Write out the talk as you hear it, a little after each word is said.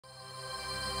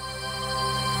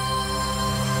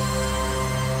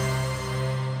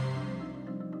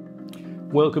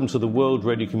Welcome to the World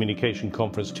Radiocommunication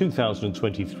Conference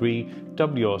 2023,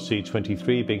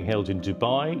 WRC-23, being held in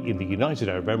Dubai in the United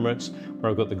Arab Emirates,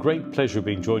 where I've got the great pleasure of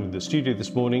being joined in the studio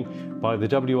this morning by the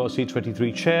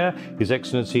WRC-23 Chair, His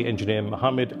Excellency Engineer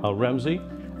Mohammed Al Ramsi.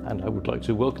 And I would like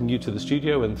to welcome you to the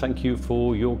studio and thank you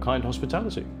for your kind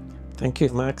hospitality. Thank you,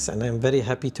 Max, and I'm very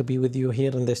happy to be with you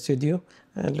here in the studio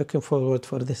and looking forward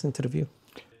for this interview.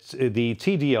 The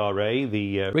TDRA,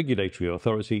 the regulatory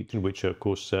authority, in which, of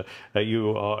course,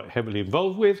 you are heavily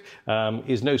involved with,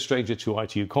 is no stranger to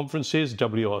ITU conferences,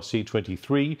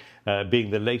 WRC-23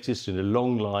 being the latest in a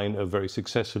long line of very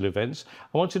successful events.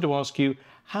 I wanted to ask you,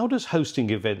 how does hosting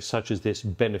events such as this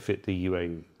benefit the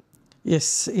UAE?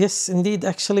 Yes, indeed.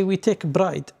 Actually, we take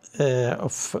pride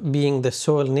of being the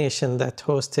sole nation that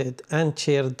hosted and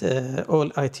chaired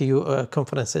all ITU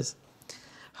conferences.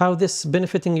 How this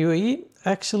benefiting UAE?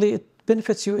 Actually, it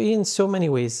benefits UAE in so many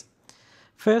ways.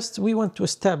 First, we want to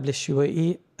establish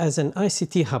UAE as an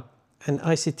ICT hub, an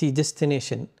ICT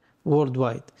destination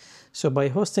worldwide. So by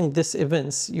hosting these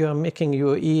events, you are making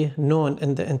UAE known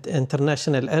in the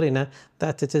international arena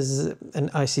that it is an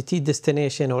ICT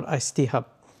destination or ICT hub.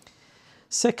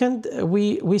 Second,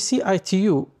 we see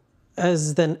ITU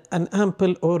as an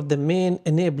ample or the main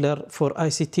enabler for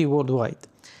ICT worldwide.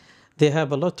 They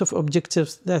have a lot of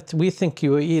objectives that we think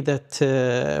UAE that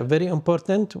very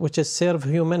important, which is serve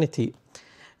humanity,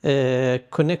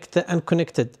 connect the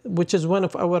unconnected, which is one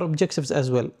of our objectives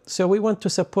as well. So we want to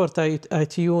support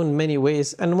ITU in many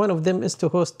ways, and one of them is to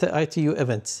host the ITU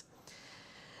events.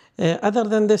 Other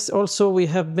than this, also we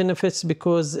have benefits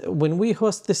because when we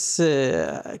host this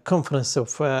conference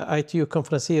of ITU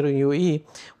conference here in UAE,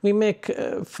 we make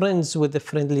friends with the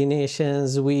friendly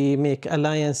nations, we make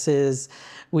alliances,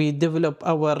 we develop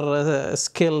our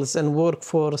skills and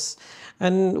workforce,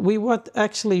 and we want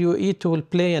actually UAE to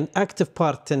play an active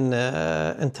part in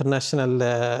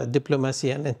international diplomacy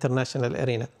and international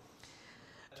arena.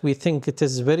 We think it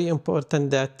is very important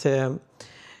that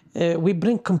we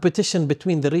bring competition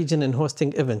between the region in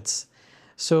hosting events.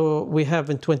 So we have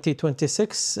in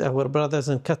 2026, our brothers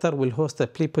in Qatar will host a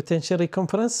plenipotentiary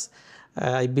conference.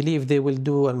 I believe they will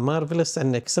do a marvelous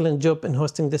and excellent job in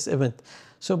hosting this event.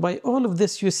 So by all of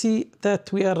this, you see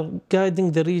that we are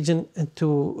guiding the region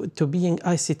into being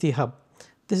ICT hub.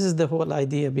 This is the whole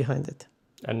idea behind it.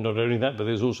 And not only that, but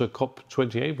there's also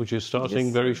COP28, which is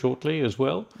starting very shortly as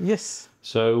well. Yes.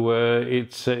 So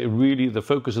it's really the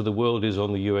focus of the world is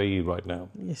on the UAE right now.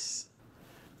 Yes.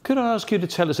 Could I ask you to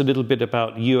tell us a little bit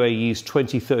about UAE's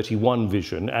 2031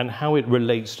 vision and how it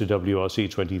relates to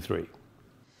WRC-23?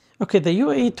 Okay, the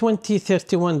UAE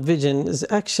 2031 vision is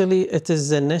actually, it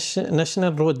is a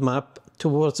national roadmap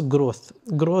towards growth.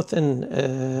 Growth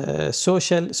in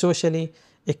socially,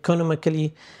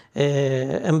 economically,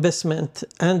 investment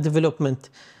and development.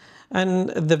 And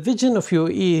the vision of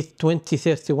UAE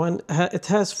 2031, it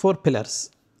has 4 pillars.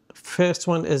 First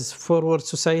one is forward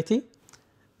society,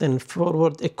 then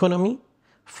forward economy,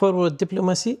 forward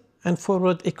diplomacy, and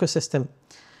forward ecosystem.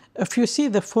 If you see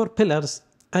the 4 pillars,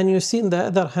 and you see on the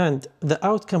other hand, the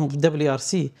outcome of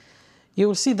WRC, you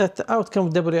will see that the outcome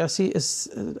of WRC is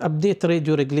update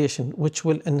radio regulation, which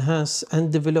will enhance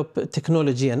and develop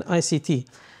technology and ICT.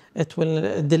 It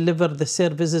will deliver the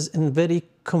services in a very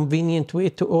convenient way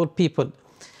to all people.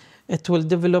 It will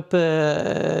develop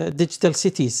digital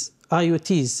cities,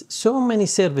 IoTs, so many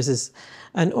services.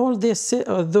 And all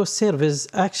those services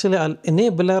actually are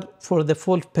enabler for the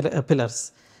 4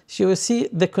 pillars. So you see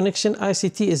the connection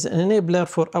ICT is an enabler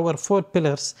for our 4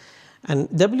 pillars. And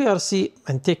WRC,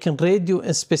 and taking radio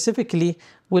specifically,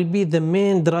 will be the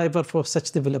main driver for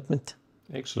such development.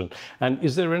 Excellent. And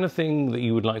is there anything that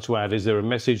you would like to add? Is there a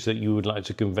message that you would like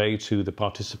to convey to the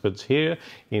participants here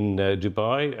in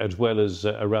Dubai as well as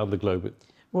around the globe?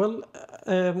 Well,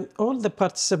 all the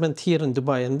participants here in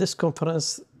Dubai in this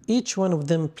conference, each one of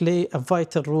them play a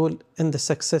vital role in the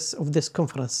success of this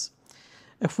conference.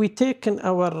 If we take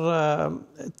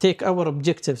our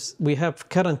objectives, we have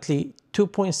currently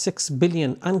 2.6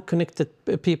 billion unconnected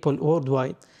people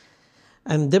worldwide.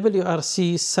 And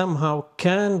WRC somehow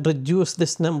can reduce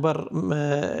this number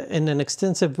in an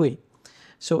extensive way.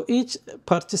 So each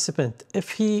participant, if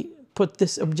he put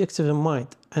this objective in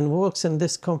mind and works in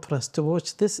this conference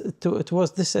towards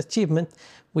this achievement,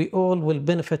 we all will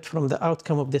benefit from the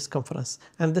outcome of this conference.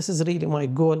 And this is really my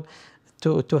goal,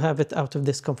 to have it out of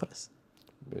this conference.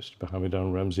 Mr. Mohammed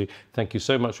Al Ramsi, thank you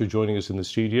so much for joining us in the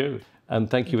studio. And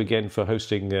thank you again for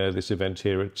hosting this event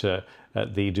here at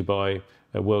the Dubai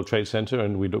World Trade Center,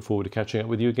 and we look forward to catching up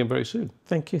with you again very soon.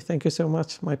 Thank you so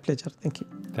much. My pleasure. Thank you.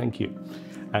 Thank you.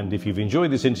 And if you've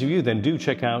enjoyed this interview, then do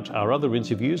check out our other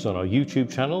interviews on our YouTube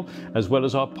channel, as well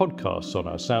as our podcasts on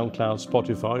our SoundCloud,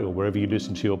 Spotify, or wherever you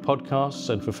listen to your podcasts.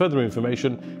 And for further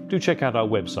information, do check out our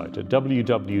website at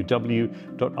www.itu.int.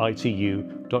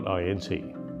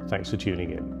 Thanks for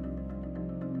tuning in.